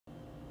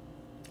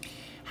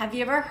Have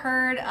you ever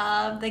heard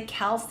of the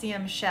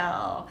calcium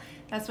shell?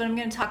 That's what I'm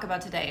going to talk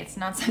about today. It's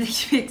not something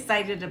to be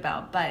excited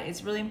about, but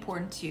it's really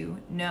important to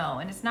know.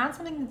 And it's not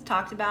something that's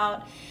talked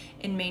about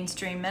in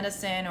mainstream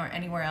medicine or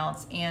anywhere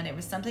else. And it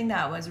was something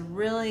that was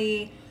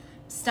really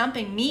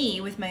stumping me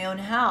with my own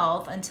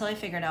health until I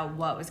figured out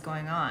what was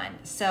going on.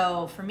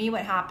 So for me,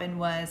 what happened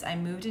was I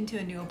moved into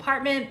a new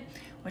apartment,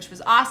 which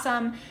was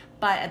awesome,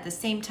 but at the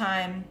same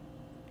time,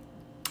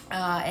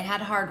 it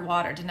had hard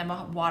water, didn't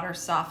have a water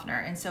softener.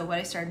 And so what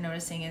I started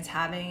noticing is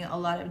having a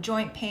lot of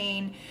joint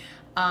pain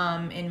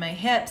in my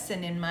hips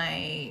and in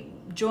my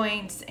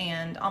joints,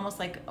 and almost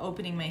like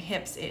opening my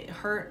hips. It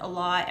hurt a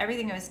lot.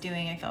 Everything I was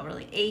doing, I felt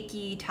really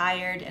achy,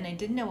 tired, and I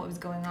didn't know what was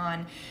going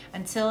on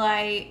until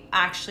I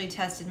actually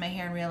tested my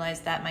hair and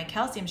realized that my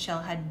calcium shell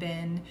had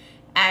been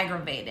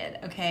aggravated,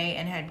 okay,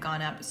 and had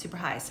gone up super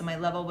high. So my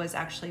level was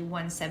actually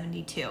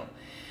 172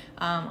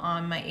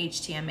 on my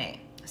HTMA.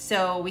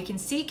 So we can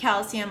see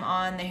calcium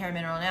on the hair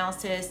mineral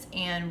analysis,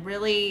 and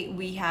really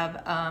we have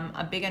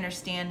a big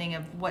understanding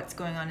of what's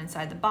going on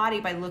inside the body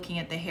by looking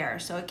at the hair.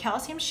 So a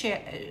calcium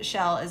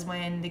shell is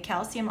when the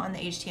calcium on the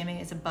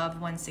HTMA is above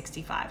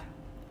 165.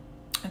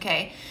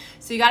 Okay,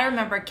 so you got to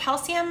remember,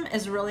 calcium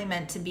is really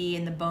meant to be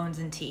in the bones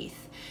and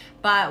teeth.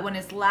 But when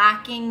it's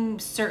lacking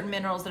certain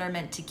minerals that are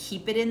meant to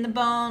keep it in the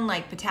bone,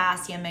 like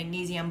potassium,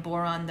 magnesium,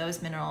 boron,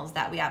 those minerals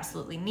that we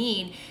absolutely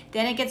need,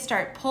 then it gets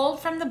pulled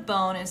from the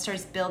bone and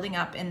starts building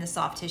up in the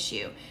soft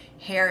tissue.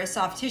 Hair is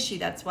soft tissue,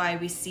 that's why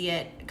we see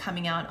it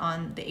coming out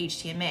on the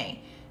HTMA.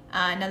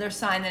 Another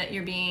sign that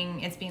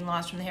it's being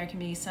lost from the hair can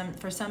be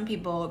for some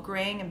people,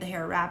 graying of the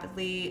hair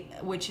rapidly,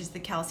 which is the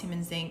calcium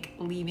and zinc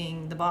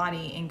leaving the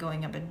body and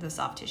going up into the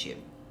soft tissue.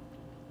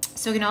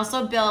 So it can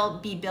also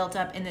be built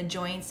up in the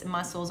joints,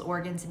 muscles,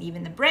 organs, and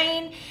even the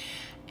brain.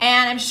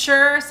 And I'm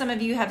sure some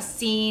of you have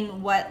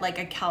seen what like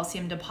a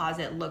calcium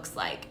deposit looks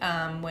like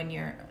when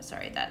you're,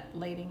 sorry, that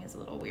lighting is a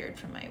little weird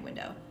from my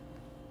window.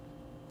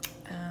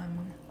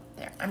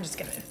 There, I'm just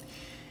gonna move.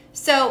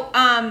 So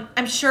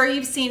I'm sure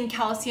you've seen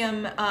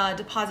calcium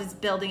deposits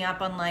building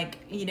up on, like,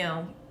 you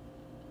know,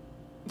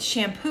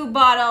 shampoo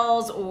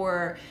bottles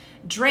or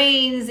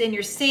drains in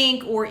your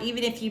sink, or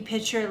even if you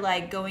picture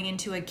like going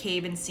into a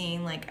cave and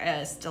seeing like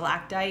a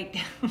stalactite,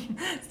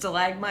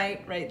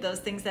 stalagmite, right? Those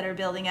things that are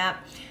building up.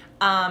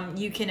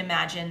 You can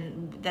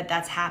imagine that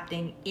that's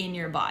happening in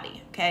your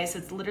body, okay? So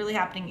it's literally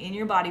happening in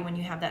your body when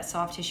you have that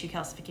soft tissue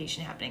calcification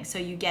happening. So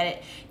you get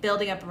it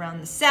building up around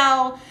the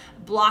cell,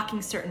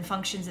 blocking certain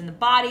functions in the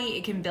body.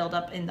 It can build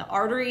up in the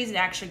arteries. It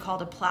actually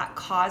called a plaque,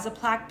 cause a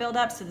plaque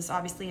buildup. So this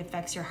obviously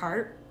affects your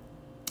heart.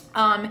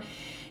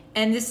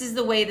 And this is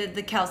the way that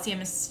the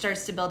calcium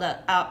starts to build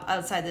up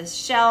outside this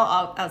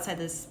shell, outside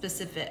the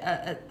specific,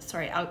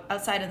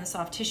 outside in the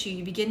soft tissue.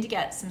 You begin to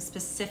get some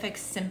specific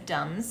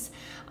symptoms.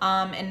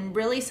 And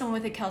really someone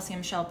with a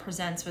calcium shell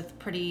presents with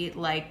pretty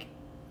like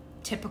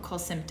typical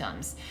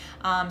symptoms.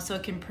 So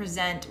it can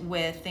present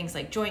with things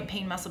like joint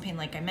pain, muscle pain,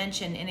 like I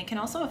mentioned, and it can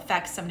also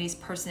affect somebody's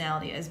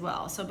personality as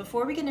well. So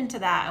before we get into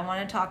that, I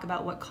want to talk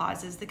about what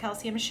causes the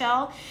calcium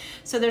shell.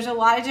 So there's a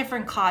lot of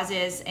different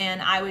causes,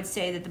 and I would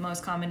say that the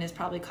most common is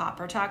probably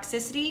copper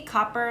toxicity.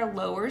 Copper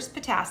lowers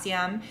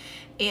potassium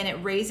and it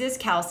raises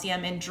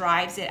calcium and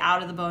drives it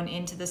out of the bone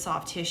into the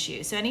soft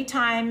tissue. So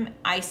anytime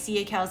I see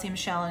a calcium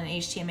shell in an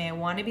HTMA, I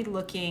want to be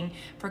looking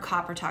for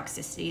copper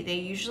toxicity. They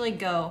usually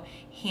go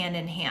hand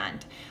in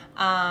hand.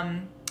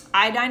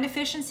 Iodine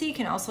deficiency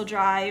can also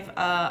drive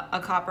a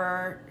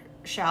copper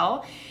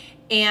shell.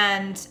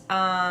 And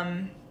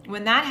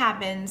when that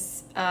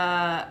happens,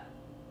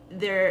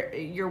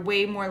 you're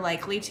way more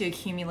likely to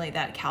accumulate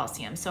that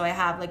calcium. So I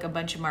have like a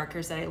bunch of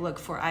markers that I look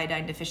for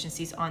iodine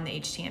deficiencies on the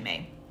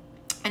HTMA.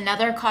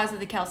 Another cause of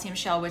the calcium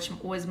shell, which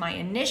was my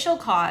initial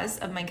cause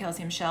of my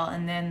calcium shell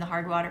and then the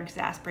hard water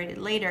exacerbated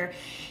later,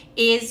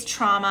 is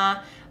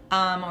trauma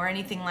or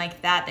anything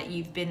like that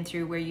you've been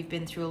through, where you've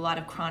been through a lot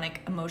of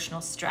chronic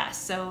emotional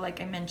stress. So like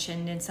I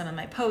mentioned in some of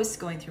my posts,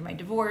 going through my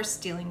divorce,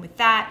 dealing with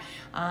that,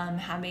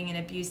 having an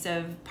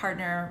abusive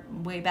partner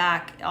way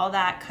back, all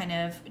that kind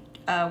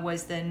of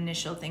was the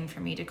initial thing for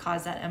me to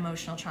cause that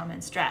emotional trauma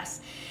and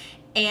stress.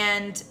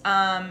 And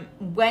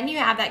when you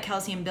have that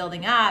calcium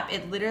building up,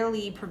 it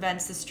literally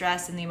prevents the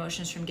stress and the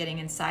emotions from getting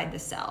inside the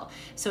cell.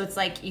 So it's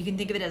like, you can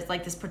think of it as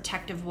like this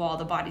protective wall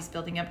the body's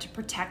building up to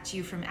protect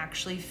you from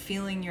actually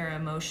feeling your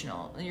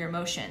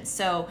emotions.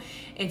 So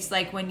it's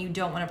like when you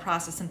don't want to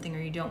process something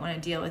or you don't want to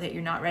deal with it,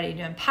 you're not ready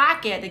to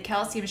unpack it, the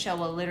calcium shell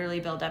will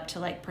literally build up to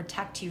like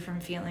protect you from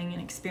feeling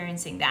and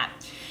experiencing that.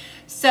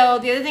 So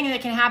the other thing that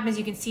can happen is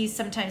you can see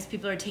sometimes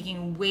people are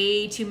taking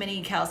way too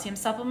many calcium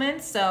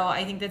supplements. So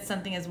I think that's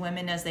something as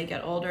women, as they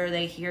get older,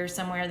 they hear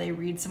somewhere, they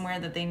read somewhere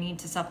that they need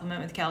to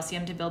supplement with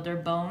calcium to build their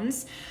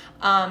bones.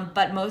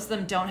 But most of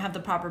them don't have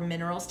the proper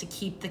minerals to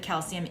keep the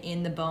calcium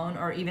in the bone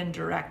or even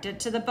direct it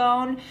to the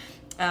bone.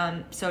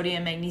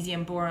 Sodium,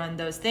 magnesium, boron,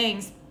 those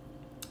things.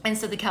 And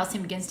so the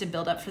calcium begins to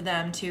build up for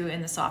them too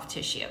in the soft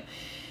tissue.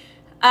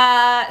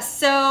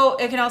 So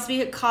it can also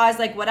be caused,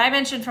 like what I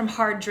mentioned, from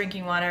hard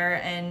drinking water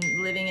and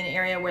living in an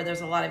area where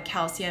there's a lot of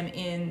calcium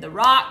in the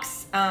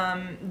rocks.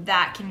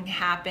 that can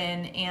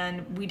happen.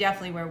 And we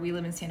definitely, where we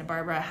live in Santa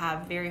Barbara,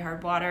 have very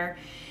hard water.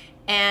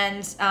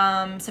 And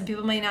some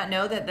people may not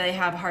know that they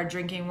have hard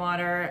drinking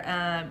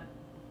water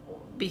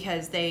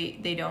because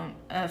they don't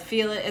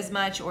feel it as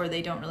much, or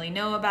they don't really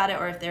know about it,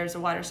 or if there's a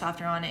water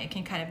softener on it, it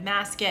can kind of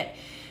mask it.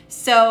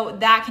 So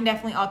that can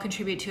definitely all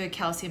contribute to a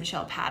calcium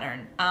shell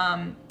pattern.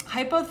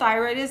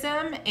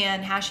 Hypothyroidism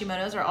and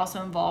Hashimoto's are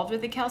also involved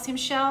with the calcium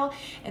shell,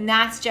 and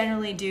that's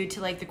generally due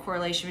to like the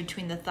correlation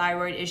between the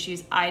thyroid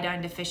issues,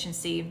 iodine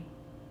deficiency,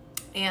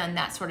 and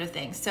that sort of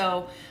thing.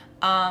 So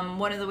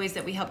one of the ways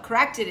that we help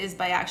correct it is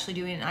by actually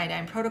doing an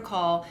iodine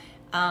protocol.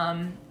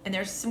 And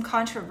there's some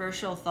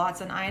controversial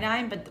thoughts on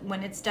iodine, but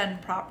when it's done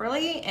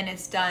properly and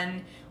it's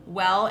done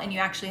well, and you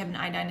actually have an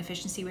iodine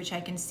deficiency, which I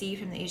can see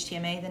from the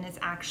HTMA, then it's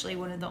actually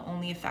one of the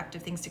only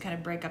effective things to kind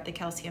of break up the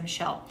calcium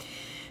shell.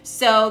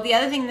 So the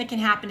other thing that can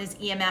happen is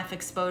EMF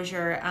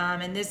exposure,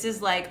 and this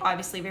is like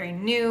obviously very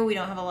new. We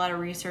don't have a lot of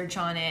research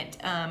on it,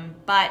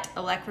 but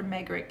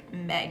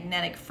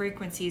electromagnetic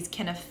frequencies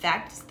can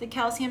affect the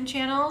calcium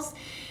channels.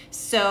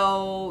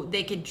 So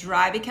they could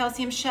drive a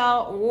calcium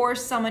shell, or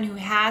someone who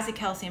has a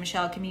calcium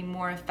shell can be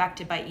more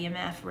affected by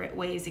EMF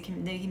ways. They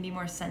can be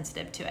more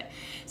sensitive to it.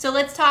 So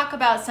let's talk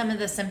about some of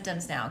the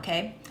symptoms now,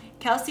 okay?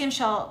 Calcium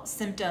shell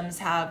symptoms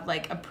have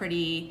like a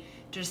pretty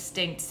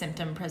distinct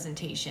symptom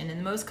presentation, and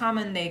the most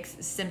common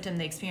symptom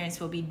they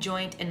experience will be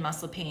joint and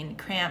muscle pain,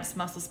 cramps,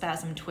 muscle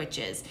spasm,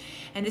 twitches.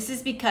 And this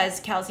is because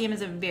calcium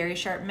is a very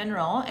sharp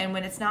mineral, and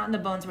when it's not in the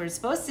bones where it's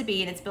supposed to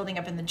be and it's building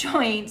up in the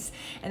joints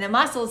and the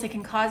muscles, it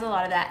can cause a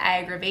lot of that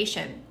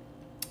aggravation.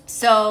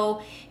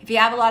 So if you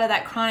have a lot of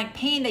that chronic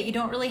pain that you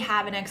don't really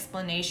have an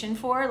explanation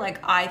for, like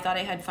I thought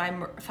I had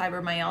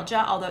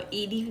fibromyalgia, although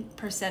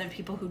 80% of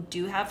people who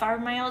do have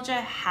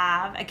fibromyalgia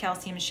have a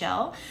calcium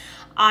shell,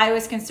 I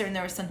was concerned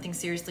there was something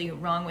seriously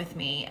wrong with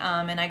me.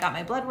 And I got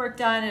my blood work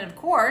done, and of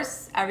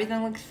course,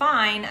 everything looked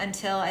fine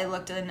until I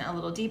looked in a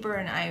little deeper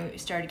and I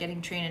started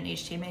getting trained in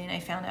HTMA, and I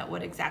found out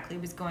what exactly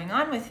was going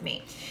on with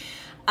me.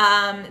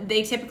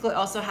 They typically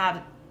also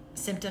have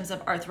symptoms of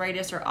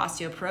arthritis or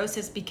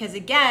osteoporosis, because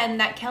again,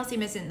 that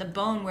calcium isn't in the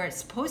bone where it's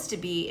supposed to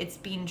be. It's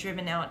being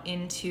driven out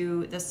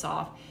into the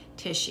soft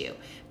tissue.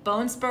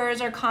 Bone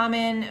spurs are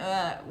common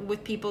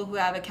with people who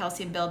have a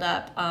calcium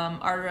buildup,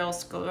 arterial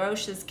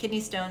sclerosis, kidney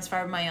stones,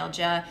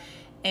 fibromyalgia,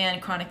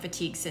 and chronic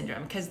fatigue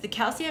syndrome, because the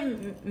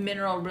calcium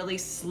mineral really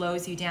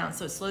slows you down.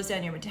 So it slows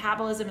down your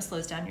metabolism, it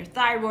slows down your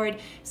thyroid,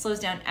 it slows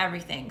down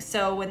everything.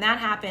 So when that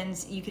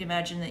happens, you can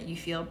imagine that you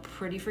feel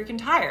pretty freaking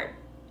tired.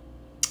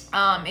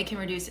 It can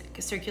reduce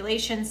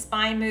circulation,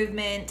 spine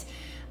movement,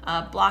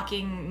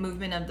 blocking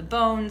movement of the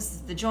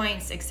bones, the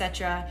joints,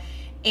 etc.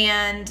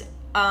 And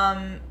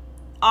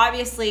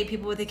obviously,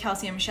 people with a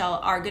calcium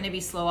shell are going to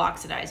be slow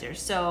oxidizers.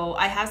 So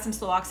I have some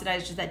slow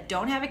oxidizers that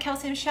don't have a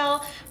calcium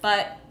shell,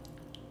 but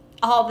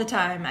all the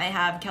time I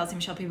have calcium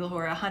shell people who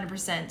are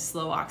 100%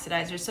 slow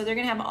oxidizers. So they're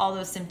going to have all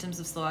those symptoms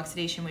of slow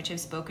oxidation, which I've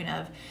spoken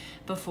of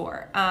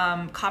before.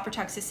 Copper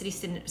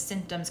toxicity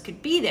symptoms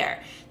could be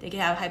there. They could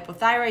have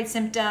hypothyroid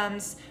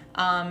symptoms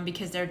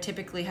because they're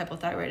typically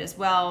hypothyroid as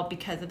well,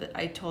 because of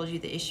I told you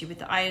the issue with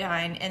the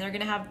iodine, and they're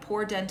going to have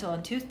poor dental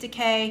and tooth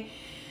decay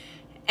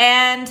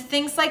and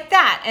things like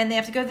that, and they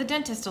have to go to the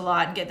dentist a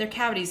lot and get their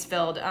cavities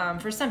filled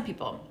for some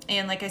people.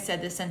 And like I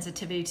said, the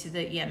sensitivity to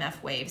the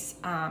EMF waves.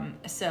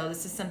 So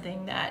this is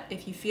something that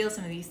if you feel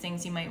some of these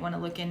things, you might want to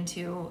look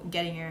into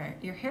getting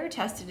your hair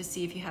tested to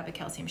see if you have a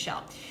calcium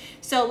shell.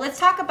 So let's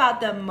talk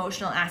about the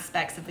emotional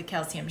aspects of the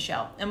calcium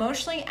shell.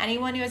 Emotionally,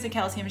 anyone who has a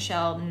calcium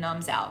shell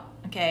numbs out,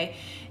 okay?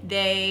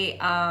 They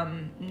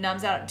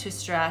numbs out to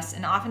stress,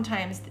 and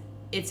oftentimes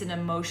it's an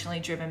emotionally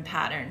driven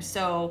pattern.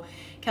 So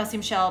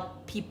calcium shell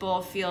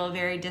people feel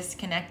very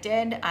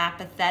disconnected,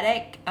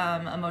 apathetic,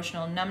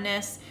 emotional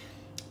numbness.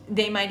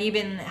 They might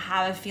even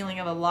have a feeling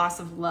of a loss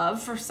of love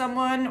for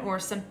someone or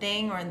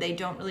something, or they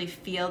don't really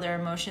feel their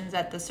emotions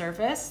at the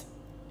surface.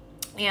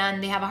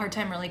 And they have a hard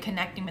time really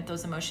connecting with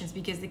those emotions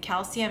because the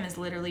calcium is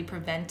literally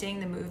preventing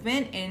the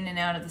movement in and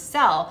out of the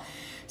cell.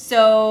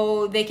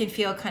 So they can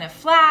feel kind of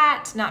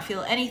flat, not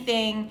feel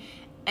anything,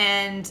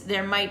 and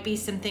there might be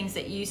some things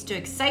that used to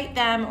excite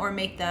them or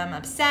make them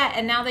upset,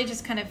 and now they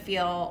just kind of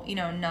feel, you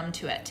know, numb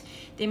to it.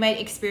 They might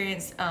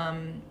experience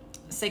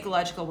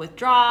psychological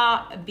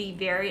withdrawal, be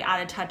very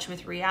out of touch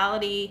with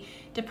reality.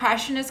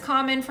 Depression is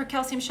common for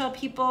calcium shell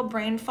people,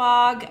 brain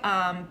fog,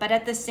 but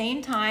at the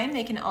same time,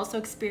 they can also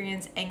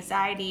experience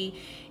anxiety,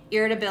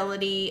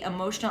 irritability,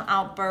 emotional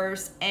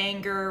outbursts,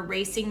 anger,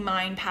 racing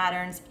mind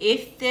patterns,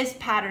 if this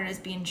pattern is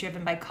being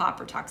driven by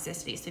copper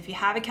toxicity. So if you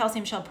have a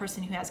calcium shell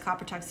person who has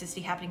copper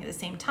toxicity happening at the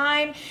same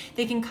time,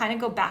 they can kind of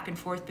go back and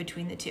forth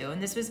between the two.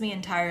 And this was me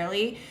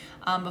entirely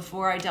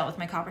before I dealt with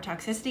my copper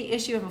toxicity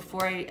issue and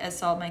before I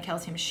solved my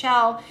calcium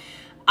shell.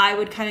 I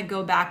would kind of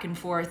go back and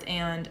forth,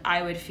 and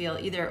I would feel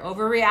either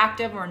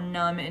overreactive or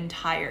numb and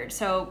tired.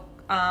 So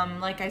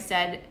Like I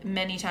said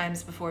many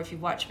times before, if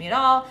you've watched me at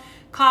all,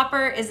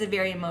 copper is a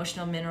very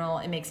emotional mineral.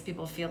 It makes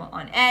people feel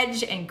on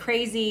edge and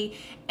crazy.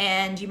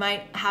 And you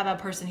might have a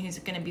person who's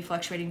going to be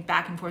fluctuating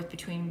back and forth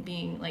between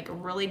being like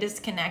really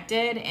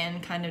disconnected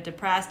and kind of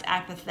depressed,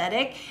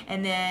 apathetic,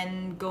 and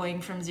then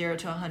going from 0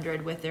 to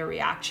 100 with their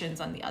reactions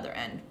on the other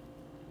end.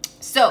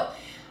 So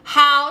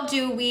how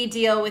do we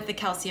deal with the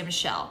calcium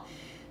shell?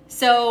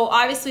 So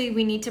obviously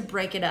we need to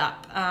break it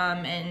up,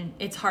 and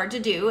it's hard to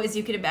do, as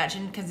you can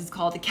imagine, because it's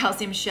called the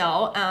calcium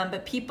shell.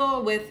 But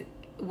people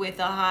with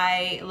a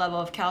high level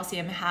of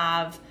calcium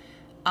have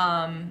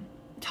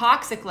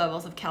toxic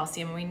levels of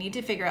calcium, and we need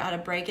to figure out how to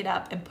break it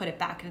up and put it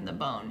back in the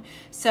bone.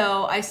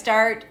 So I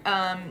start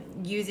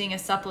using a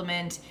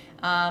supplement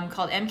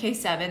called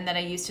MK7 that I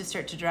use to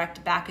start to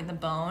direct back in the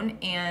bone,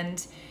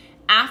 and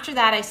after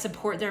that, I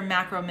support their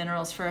macro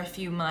minerals for a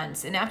few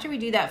months. And after we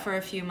do that for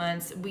a few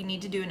months, we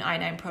need to do an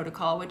iodine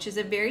protocol, which is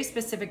a very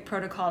specific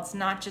protocol. It's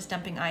not just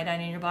dumping iodine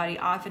in your body.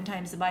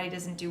 Oftentimes the body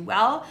doesn't do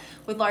well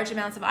with large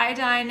amounts of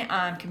iodine,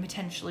 can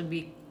potentially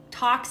be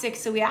toxic.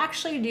 So we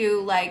actually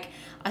do like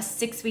a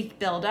 6-week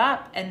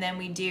buildup, and then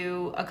we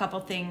do a couple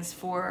things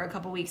for a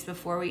couple weeks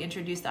before we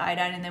introduce the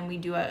iodine, and then we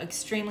do an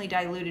extremely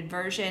diluted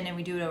version, and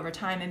we do it over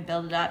time and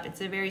build it up.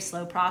 It's a very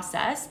slow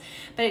process,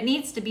 but it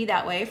needs to be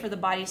that way for the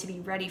body to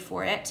be ready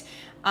for it.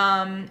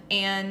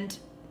 And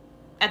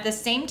at the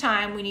same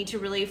time, we need to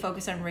really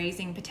focus on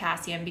raising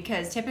potassium,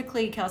 because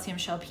typically calcium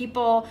shell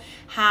people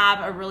have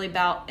a really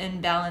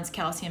imbalanced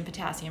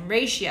calcium-potassium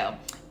ratio.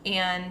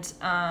 And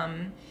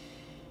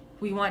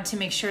we want to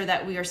make sure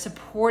that we are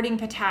supporting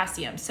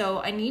potassium.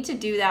 So I need to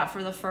do that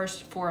for the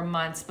first 4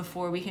 months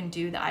before we can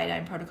do the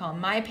iodine protocol. In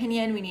my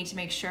opinion, we need to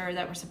make sure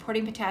that we're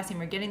supporting potassium,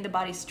 we're getting the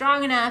body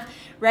strong enough,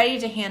 ready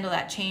to handle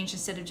that change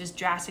instead of just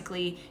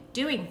drastically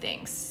doing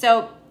things.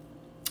 So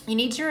you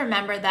need to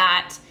remember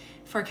that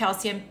for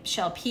calcium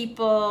shell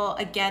people,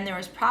 again, there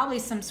was probably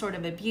some sort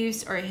of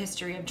abuse or a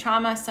history of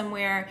trauma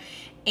somewhere,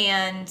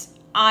 and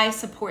I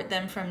support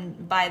them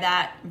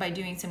by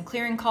doing some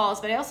clearing calls,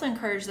 but I also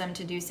encourage them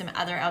to do some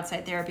other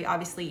outside therapy,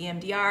 obviously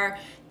EMDR,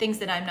 things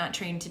that I'm not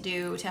trained to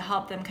do, to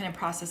help them kind of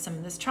process some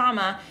of this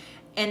trauma.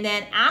 And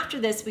then after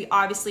this, we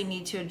obviously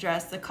need to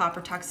address the copper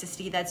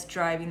toxicity that's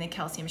driving the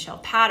calcium shell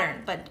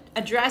pattern. But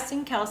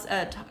addressing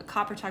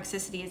copper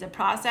toxicity is a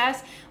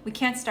process. We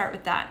can't start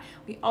with that.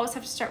 We always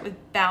have to start with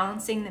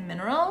balancing the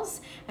minerals,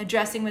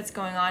 addressing what's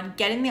going on,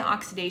 getting the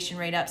oxidation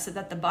rate up so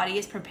that the body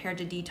is prepared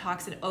to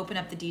detox and open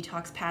up the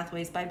detox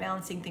pathways by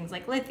balancing things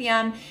like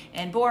lithium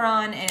and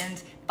boron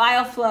and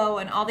bioflow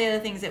and all the other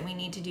things that we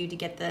need to do to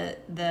get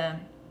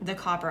the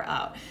copper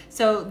out.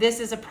 So this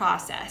is a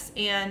process.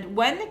 And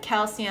when the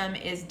calcium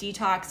is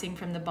detoxing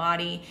from the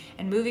body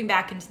and moving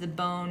back into the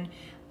bone,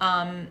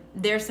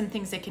 there's some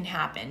things that can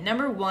happen.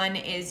 Number one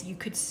is you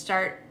could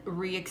start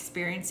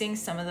re-experiencing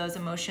some of those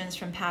emotions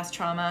from past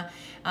trauma,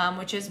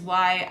 which is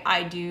why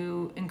I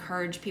do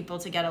encourage people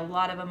to get a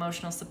lot of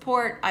emotional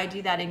support. I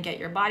do that in Get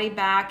Your Body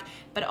Back,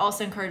 but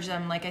also encourage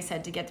them, like I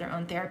said, to get their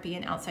own therapy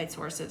and outside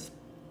sources.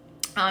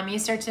 You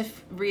start to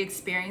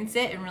re-experience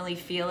it and really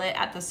feel it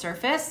at the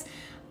surface.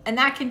 And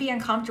that can be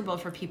uncomfortable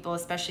for people,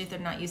 especially if they're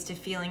not used to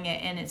feeling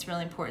it. And it's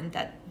really important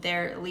that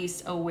they're at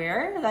least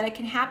aware that it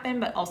can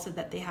happen, but also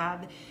that they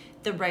have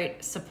the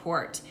right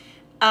support.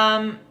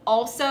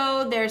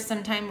 Also, there's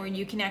some time where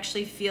you can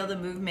actually feel the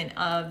movement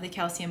of the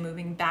calcium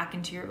moving back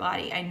into your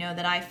body. I know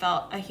that I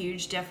felt a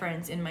huge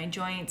difference in my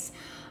joints.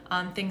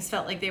 Things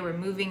felt like they were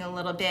moving a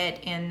little bit,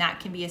 and that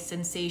can be a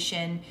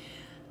sensation.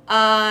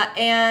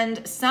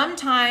 And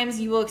sometimes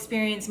you will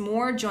experience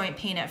more joint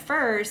pain at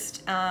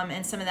first,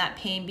 and some of that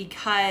pain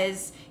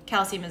because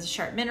calcium is a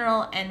sharp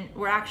mineral and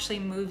we're actually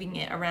moving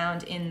it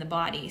around in the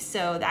body.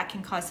 So that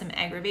can cause some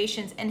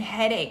aggravations, and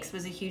headaches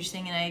was a huge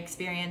thing. And I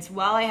experienced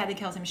while I had the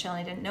calcium shell,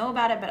 and I didn't know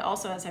about it, but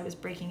also as I was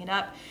breaking it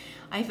up,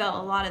 I felt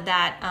a lot of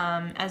that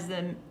as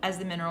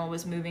the mineral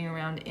was moving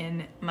around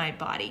in my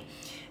body.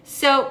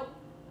 So,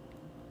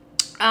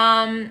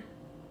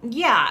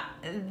 yeah,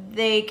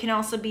 they can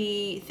also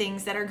be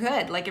things that are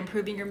good, like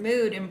improving your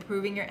mood,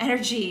 improving your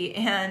energy,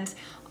 and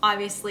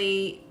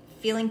obviously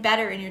feeling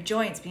better in your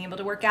joints, being able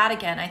to work out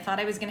again. I thought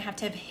I was gonna have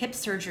to have hip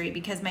surgery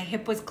because my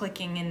hip was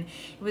clicking, and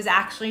it was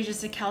actually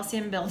just a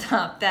calcium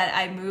buildup that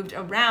I moved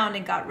around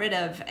and got rid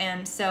of.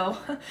 And so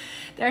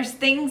there's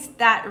things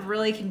that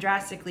really can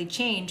drastically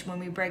change when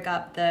we break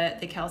up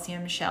the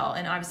calcium shell,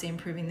 and obviously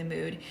improving the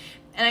mood.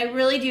 And I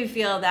really do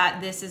feel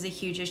that this is a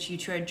huge issue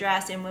to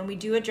address. And when we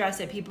do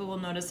address it, people will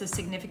notice a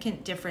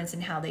significant difference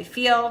in how they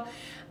feel.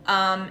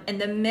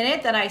 And the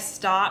minute that I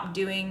stop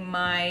doing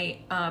my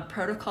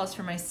protocols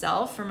for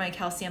myself, for my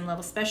calcium level,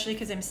 especially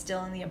because I'm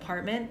still in the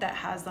apartment that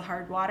has the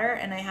hard water,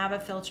 and I have a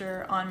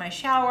filter on my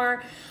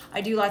shower.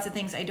 I do lots of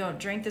things. I don't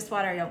drink this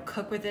water. I don't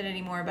cook with it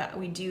anymore, but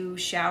we do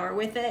shower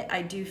with it.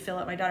 I do fill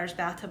up my daughter's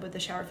bathtub with the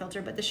shower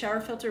filter, but the shower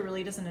filter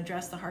really doesn't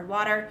address the hard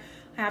water.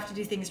 I have to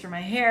do things for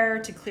my hair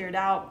to clear it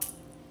out.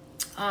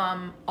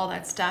 All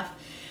that stuff.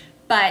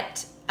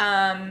 But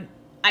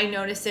I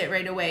notice it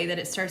right away that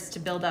it starts to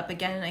build up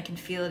again, and I can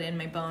feel it in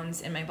my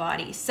bones, in my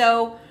body.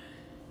 So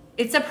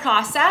it's a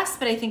process,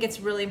 but I think it's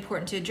really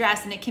important to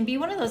address, and it can be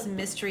one of those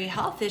mystery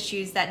health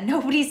issues that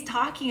nobody's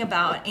talking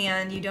about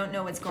and you don't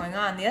know what's going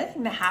on. The other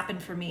thing that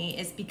happened for me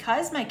is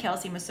because my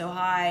calcium was so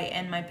high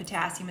and my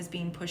potassium was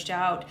being pushed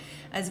out,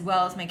 as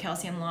well as my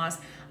calcium loss,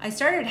 I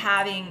started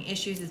having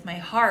issues with my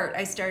heart.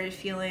 I started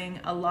feeling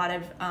a lot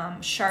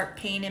of sharp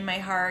pain in my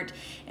heart,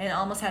 and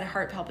almost had a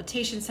heart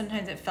palpitation.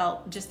 Sometimes it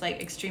felt just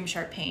like extreme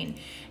sharp pain.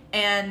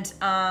 And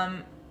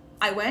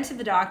I went to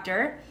the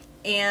doctor,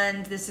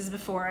 and this is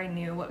before I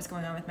knew what was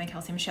going on with my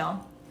calcium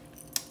shell.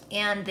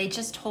 And they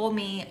just told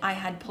me I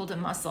had pulled a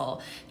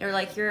muscle. They're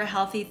like, you're a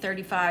healthy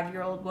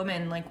 35-year-old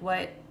woman. Like,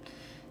 what?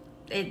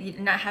 You're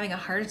not having a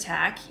heart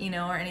attack, you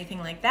know, or anything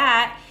like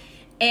that.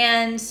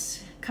 And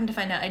come to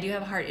find out, I do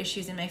have heart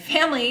issues in my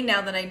family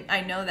now that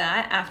I know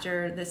that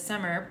after this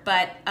summer.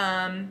 But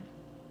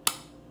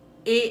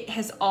it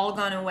has all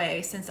gone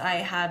away since I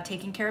have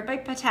taken care of my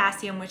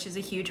potassium, which is a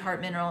huge heart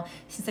mineral,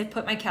 since I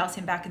put my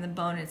calcium back in the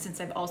bone, and since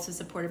I've also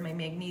supported my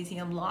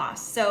magnesium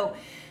loss. So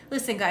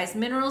listen, guys,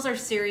 minerals are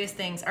serious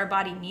things. Our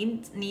body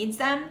needs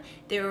them.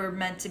 They were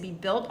meant to be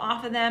built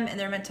off of them, and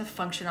they're meant to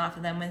function off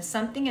of them. When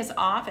something is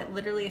off, it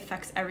literally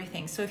affects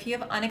everything. So if you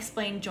have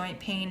unexplained joint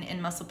pain and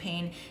muscle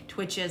pain,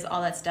 twitches,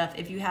 all that stuff,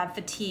 if you have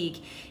fatigue,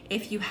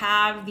 if you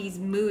have these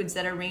moods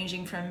that are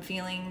ranging from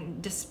feeling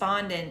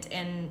despondent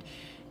and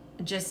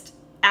just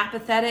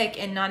apathetic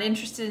and not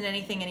interested in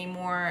anything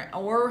anymore,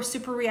 or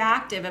super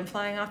reactive and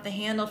flying off the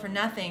handle for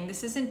nothing,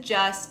 this isn't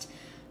just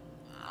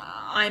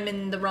I'm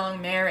in the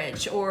wrong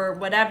marriage or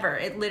whatever.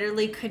 It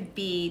literally could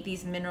be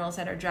these minerals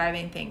that are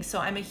driving things. So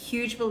I'm a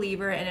huge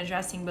believer in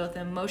addressing both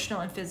the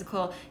emotional and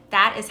physical.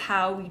 That is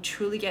how we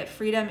truly get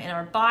freedom in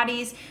our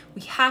bodies.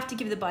 We have to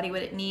give the body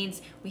what it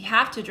needs. We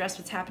have to address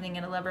what's happening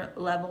at a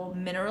level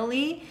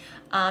minerally,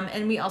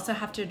 and we also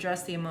have to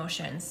address the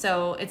emotions.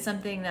 So it's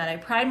something that I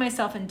pride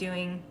myself in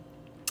doing,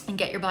 and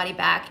get your body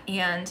back.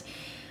 And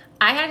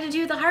I had to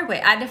do it the hard way.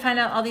 I had to find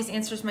out all these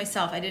answers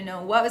myself. I didn't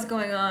know what was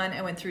going on.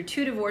 I went through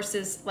 2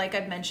 divorces, like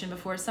I've mentioned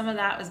before. Some of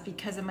that was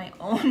because of my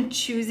own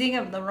choosing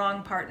of the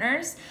wrong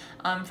partners,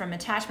 from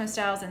attachment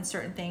styles and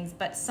certain things,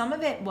 but some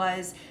of it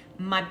was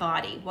my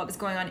body, what was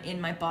going on in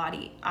my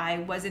body. I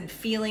wasn't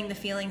feeling the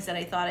feelings that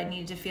I thought I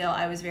needed to feel.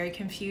 I was very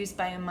confused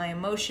by my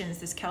emotions.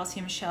 This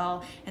calcium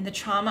shell and the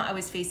trauma I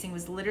was facing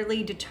was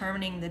literally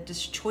determining the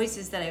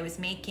choices that I was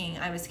making.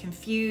 I was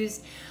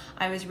confused.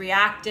 I was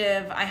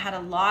reactive. I had a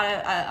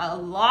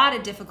lot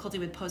of difficulty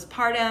with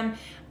postpartum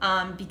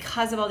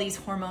because of all these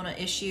hormonal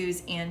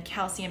issues and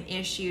calcium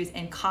issues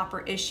and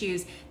copper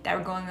issues that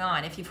were going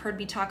on. If you've heard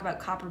me talk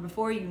about copper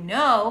before, you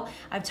know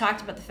I've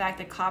talked about the fact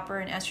that copper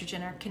and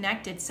estrogen are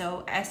connected.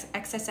 So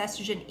excess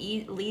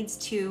estrogen leads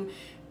to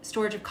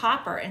storage of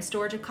copper, and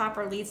storage of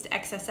copper leads to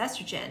excess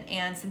estrogen,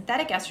 and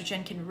synthetic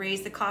estrogen can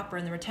raise the copper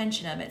and the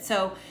retention of it.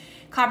 So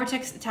copper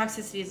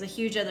toxicity is a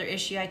huge other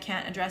issue I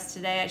can't address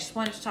today. I just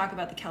wanted to talk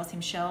about the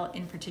calcium shell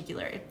in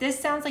particular. If this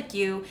sounds like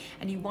you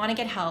and you want to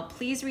get help,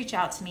 please reach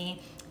out to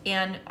me,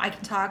 and I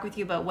can talk with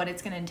you about what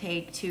it's going to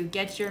take to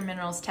get your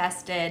minerals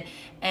tested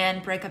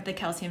and break up the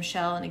calcium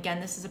shell. And again,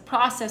 this is a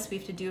process we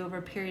have to do over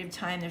a period of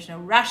time. There's no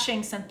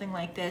rushing something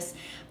like this,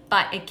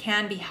 but it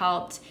can be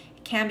helped,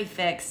 it can be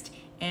fixed,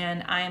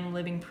 and I am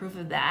living proof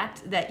of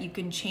that you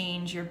can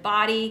change your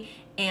body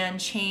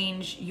and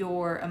change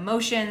your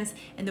emotions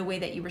and the way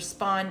that you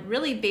respond,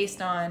 really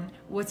based on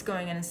what's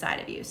going on inside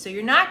of you. So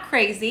you're not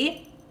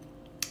crazy.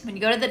 When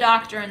you go to the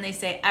doctor and they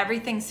say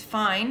everything's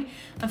fine,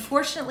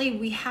 unfortunately,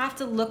 we have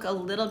to look a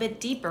little bit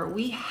deeper.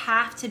 We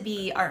have to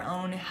be our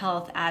own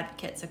health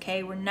advocates,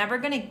 okay? We're never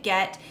gonna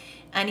get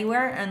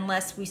anywhere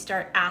unless we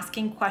start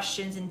asking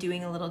questions and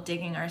doing a little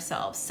digging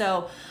ourselves.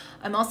 So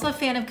I'm also a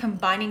fan of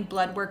combining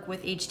blood work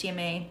with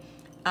HTMA.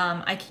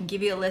 I can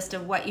give you a list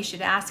of what you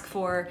should ask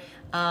for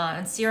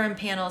on serum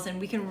panels, and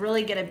we can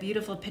really get a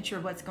beautiful picture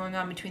of what's going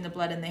on between the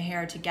blood and the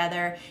hair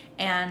together.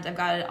 And I've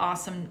got an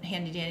awesome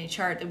handy dandy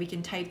chart that we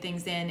can type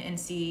things in and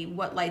see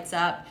what lights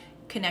up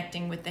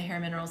connecting with the hair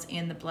minerals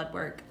and the blood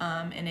work,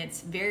 and it's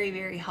very,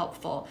 very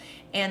helpful.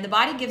 And the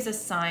body gives us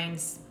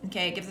signs,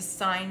 okay? It gives us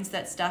signs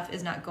that stuff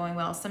is not going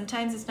well.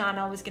 Sometimes it's not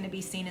always going to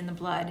be seen in the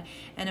blood,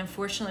 and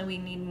unfortunately we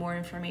need more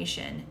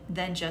information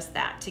than just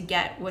that to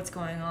get what's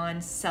going on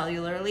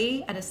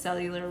cellularly. At a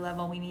cellular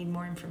level, we need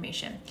more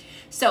information.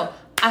 So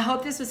I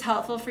hope this was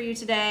helpful for you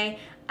today.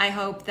 I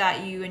hope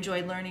that you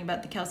enjoyed learning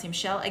about the calcium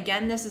shell.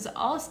 Again, this is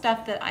all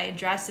stuff that I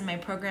address in my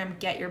program,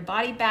 Get Your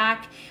Body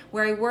Back,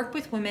 where I work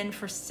with women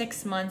for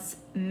 6 months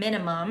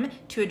minimum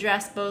to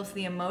address both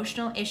the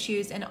emotional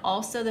issues and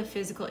also the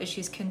physical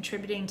issues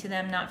contributing to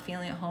them not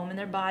feeling at home in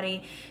their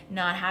body,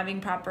 not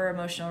having proper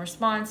emotional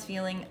response,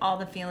 feeling all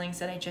the feelings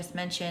that I just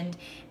mentioned.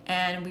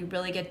 And we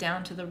really get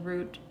down to the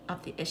root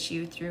of the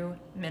issue through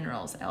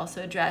minerals. I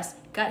also address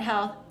gut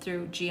health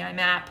through GI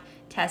map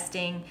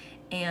testing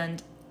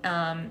and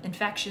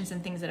infections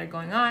and things that are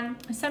going on.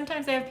 And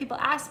sometimes I have people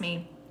ask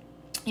me,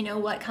 You know,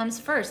 what comes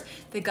first,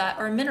 the gut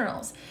or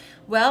minerals?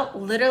 Well,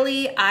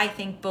 literally, I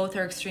think both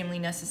are extremely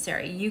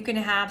necessary. You can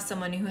have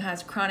someone who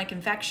has chronic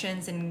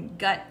infections and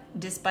gut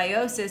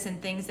dysbiosis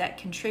and things that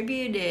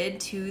contributed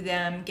to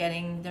them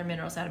getting their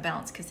minerals out of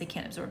balance because they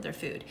can't absorb their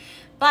food.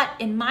 But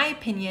in my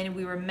opinion,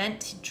 we were meant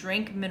to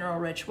drink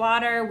mineral-rich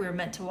water. We were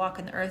meant to walk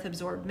on the earth,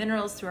 absorb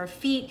minerals through our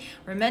feet.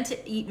 We're meant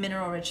to eat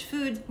mineral-rich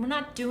foods. We're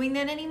not doing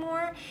that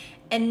anymore.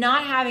 And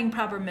not having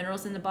proper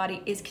minerals in the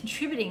body is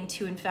contributing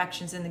to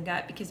infections in the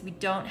gut because we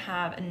don't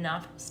have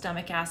enough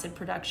stomach acid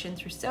production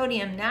through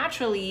sodium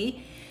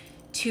naturally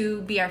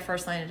to be our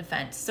first line of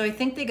defense. So I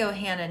think they go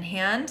hand in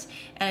hand,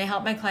 and I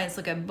help my clients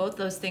look at both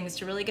those things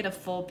to really get a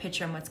full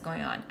picture on what's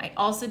going on. I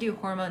also do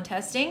hormone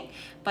testing,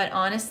 but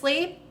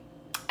honestly,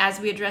 as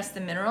we address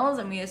the minerals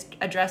and we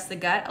address the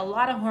gut, a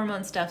lot of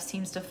hormone stuff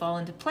seems to fall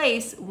into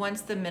place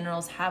once the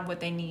minerals have what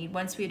they need.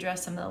 Once we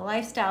address some of the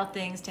lifestyle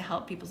things to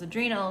help people's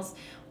adrenals,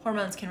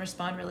 hormones can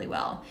respond really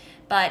well.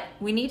 But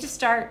we need to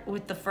start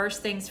with the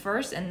first things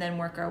first and then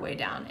work our way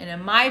down. And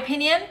in my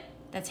opinion,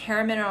 that's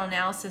hair mineral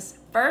analysis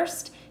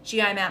first,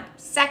 GI map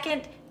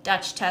second,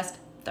 Dutch test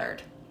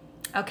third.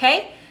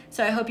 Okay?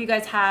 So I hope you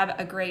guys have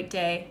a great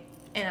day,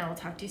 and I will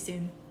talk to you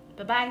soon.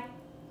 Bye-bye.